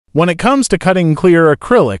When it comes to cutting clear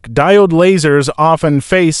acrylic, diode lasers often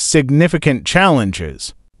face significant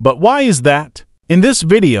challenges. But why is that? In this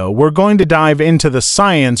video, we're going to dive into the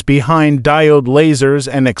science behind diode lasers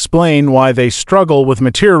and explain why they struggle with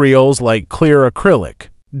materials like clear acrylic.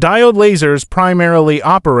 Diode lasers primarily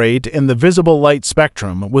operate in the visible light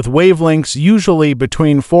spectrum, with wavelengths usually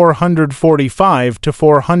between 445 to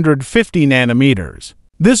 450 nanometers.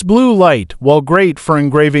 This blue light, while great for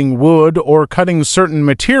engraving wood or cutting certain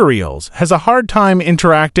materials, has a hard time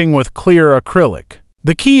interacting with clear acrylic.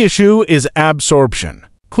 The key issue is absorption.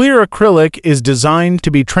 Clear acrylic is designed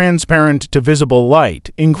to be transparent to visible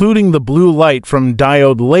light, including the blue light from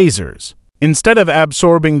diode lasers. Instead of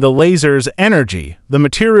absorbing the laser's energy, the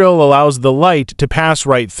material allows the light to pass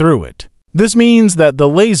right through it. This means that the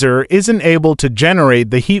laser isn't able to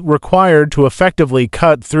generate the heat required to effectively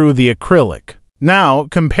cut through the acrylic. Now,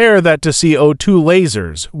 compare that to CO2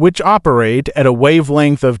 lasers, which operate at a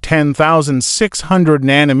wavelength of 10,600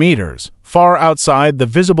 nanometers, far outside the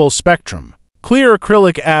visible spectrum. Clear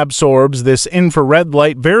acrylic absorbs this infrared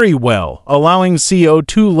light very well, allowing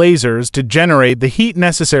CO2 lasers to generate the heat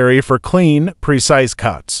necessary for clean, precise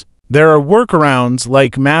cuts. There are workarounds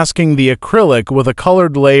like masking the acrylic with a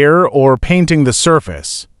colored layer or painting the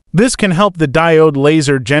surface. This can help the diode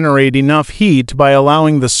laser generate enough heat by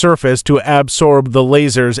allowing the surface to absorb the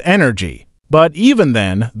laser's energy. But even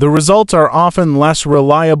then, the results are often less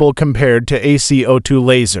reliable compared to a CO2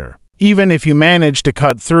 laser. Even if you manage to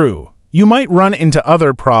cut through, you might run into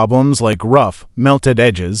other problems like rough, melted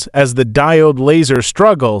edges, as the diode laser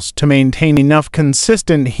struggles to maintain enough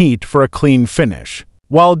consistent heat for a clean finish.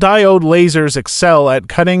 While diode lasers excel at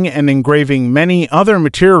cutting and engraving many other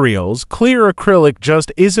materials, clear acrylic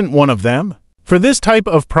just isn't one of them. For this type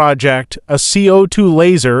of project, a CO2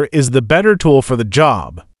 laser is the better tool for the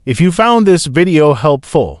job. If you found this video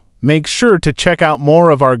helpful, make sure to check out more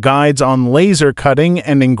of our guides on laser cutting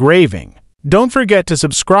and engraving. Don't forget to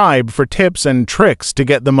subscribe for tips and tricks to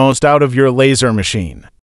get the most out of your laser machine.